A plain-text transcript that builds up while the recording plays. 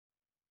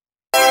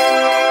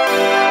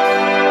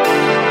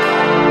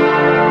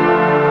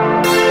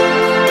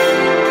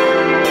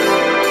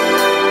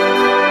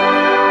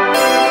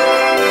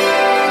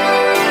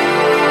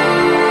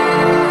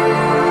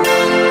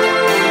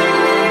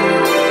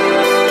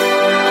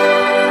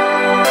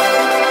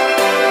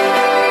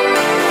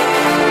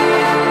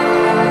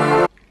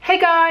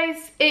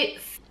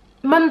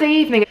Monday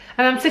evening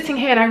and I'm sitting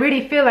here and I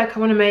really feel like I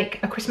want to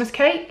make a Christmas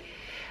cake.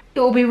 It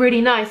will be really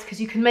nice because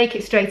you can make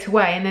it straight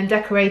away and then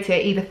decorate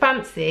it either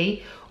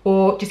fancy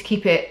or just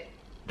keep it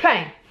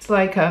plain. It's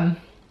like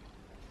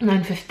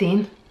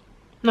 9:15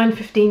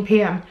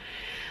 p.m.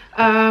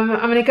 I'm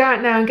going to go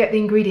out now and get the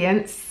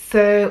ingredients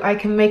so I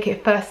can make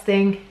it first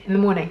thing in the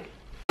morning.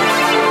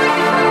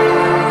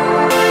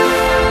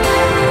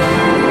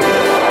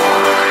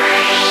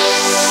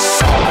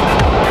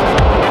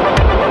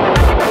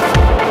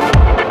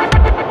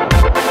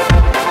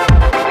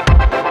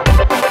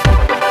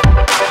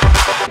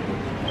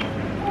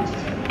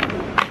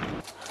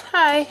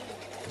 Hi.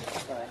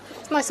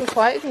 It's nice and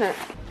quiet, isn't it?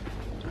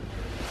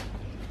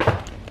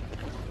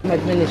 I'm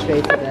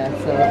administrator there,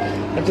 so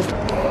I just...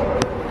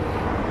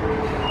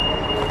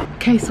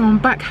 Okay, so I'm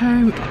back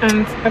home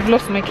and I've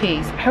lost my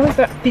keys. How is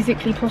that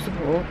physically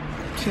possible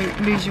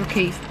to lose your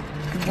keys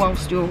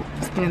whilst you're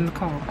still in the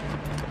car?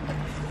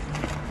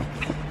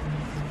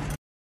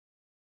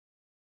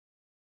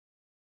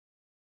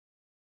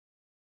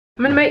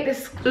 I'm gonna make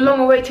this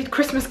long-awaited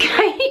Christmas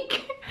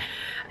cake.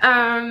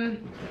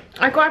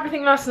 I got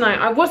everything last night.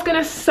 I was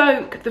gonna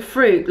soak the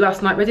fruit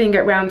last night, but I didn't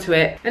get round to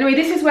it. Anyway,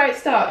 this is where it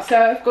starts. So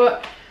I've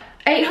got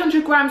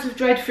 800 grams of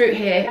dried fruit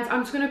here. And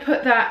I'm just gonna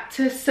put that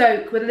to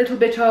soak with a little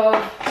bit of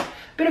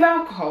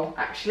alcohol,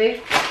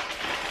 actually.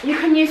 You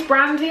can use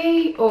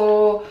brandy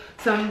or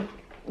some,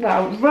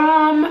 well,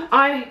 rum.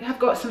 I have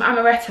got some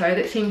amaretto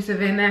that seems to have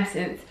been there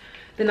since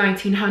the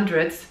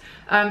 1900s.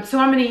 So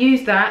I'm gonna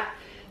use that,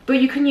 but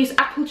you can use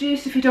apple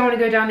juice if you don't want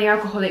to go down the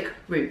alcoholic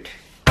route.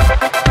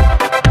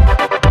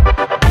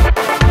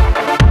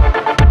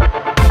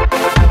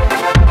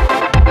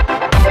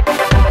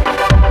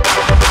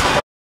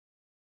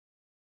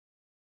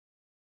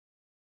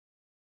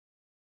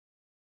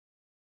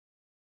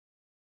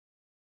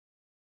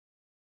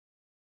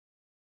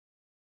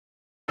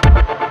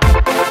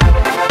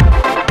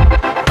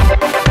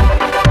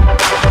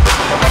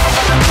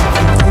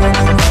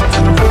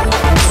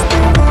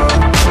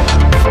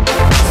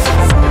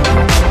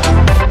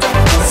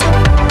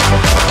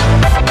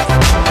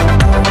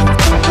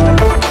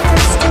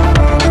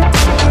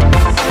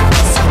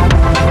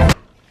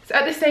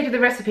 Of the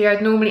recipe,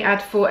 I'd normally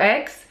add 4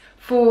 eggs,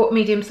 4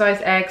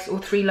 medium-sized eggs or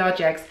 3 large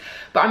eggs,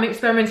 but I'm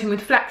experimenting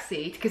with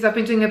flaxseed because I've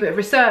been doing a bit of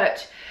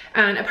research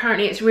and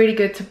apparently it's really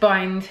good to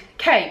bind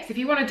cakes. If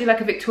you want to do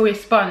like a Victoria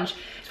sponge,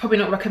 it's probably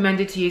not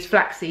recommended to use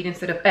flaxseed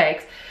instead of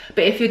eggs,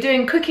 but if you're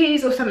doing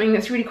cookies or something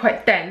that's really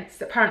quite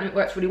dense, apparently it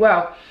works really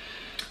well.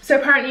 So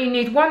apparently you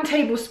need 1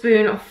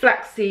 tablespoon of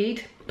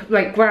flaxseed,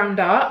 like ground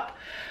up,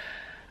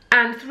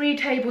 and 3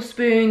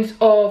 tablespoons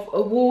of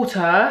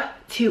water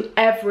to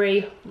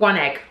every 1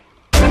 egg.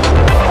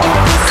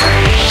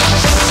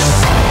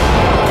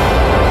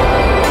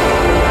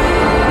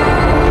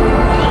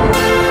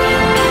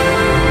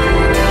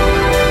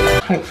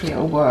 Hopefully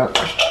it'll work.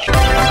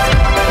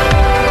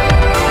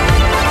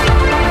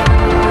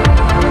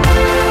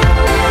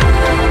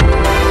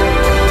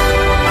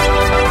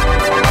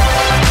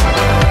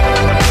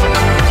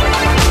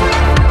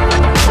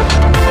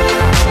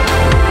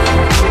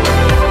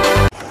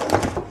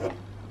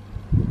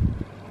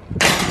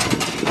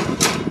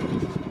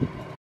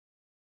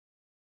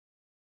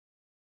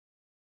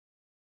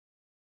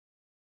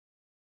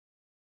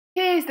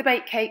 Here's the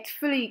baked cake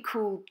fully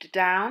cooled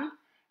down,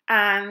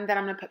 and then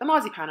I'm going to put the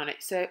marzipan on it.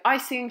 So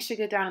icing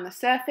sugar down on the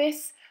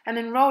surface and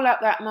then roll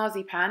out that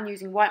marzipan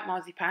using white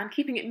marzipan,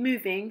 keeping it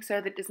moving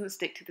so that it doesn't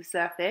stick to the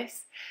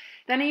surface.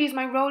 Then I use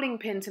my rolling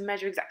pin to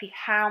measure exactly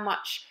how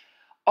much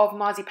of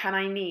marzipan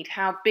I need,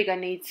 how big I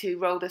need to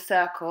roll the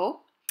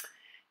circle.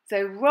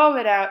 So roll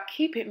it out,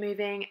 keep it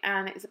moving,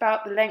 and it's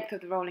about the length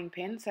of the rolling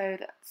pin, so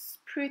that's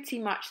pretty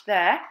much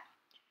there.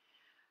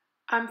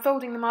 I'm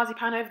folding the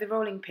marzipan over the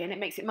rolling pin. It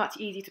makes it much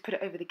easier to put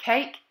it over the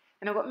cake.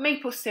 And I've got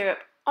maple syrup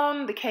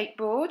on the cake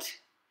board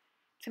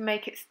to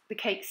make the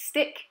cake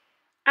stick,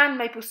 and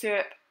maple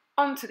syrup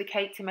onto the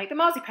cake to make the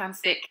marzipan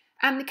stick.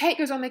 And the cake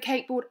goes on the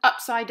cake board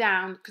upside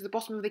down because the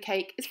bottom of the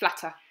cake is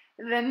flatter.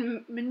 And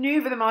then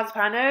maneuver the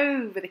marzipan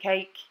over the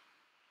cake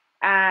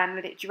and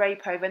let it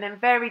drape over, and then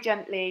very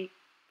gently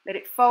let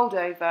it fold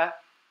over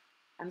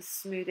and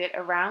smooth it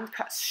around.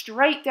 Cut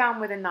straight down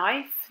with a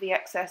knife the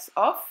excess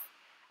off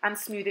and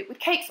smooth it with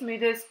cake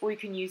smoothers, or you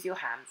can use your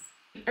hands.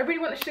 I really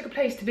want the sugar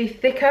paste to be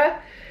thicker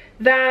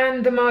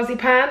than the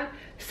marzipan,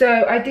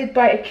 so I did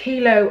buy 1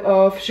 kilo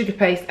of sugar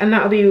paste, and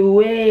that'll be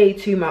way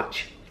too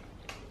much,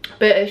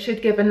 but it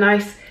should give a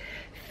nice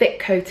thick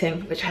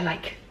coating, which I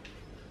like.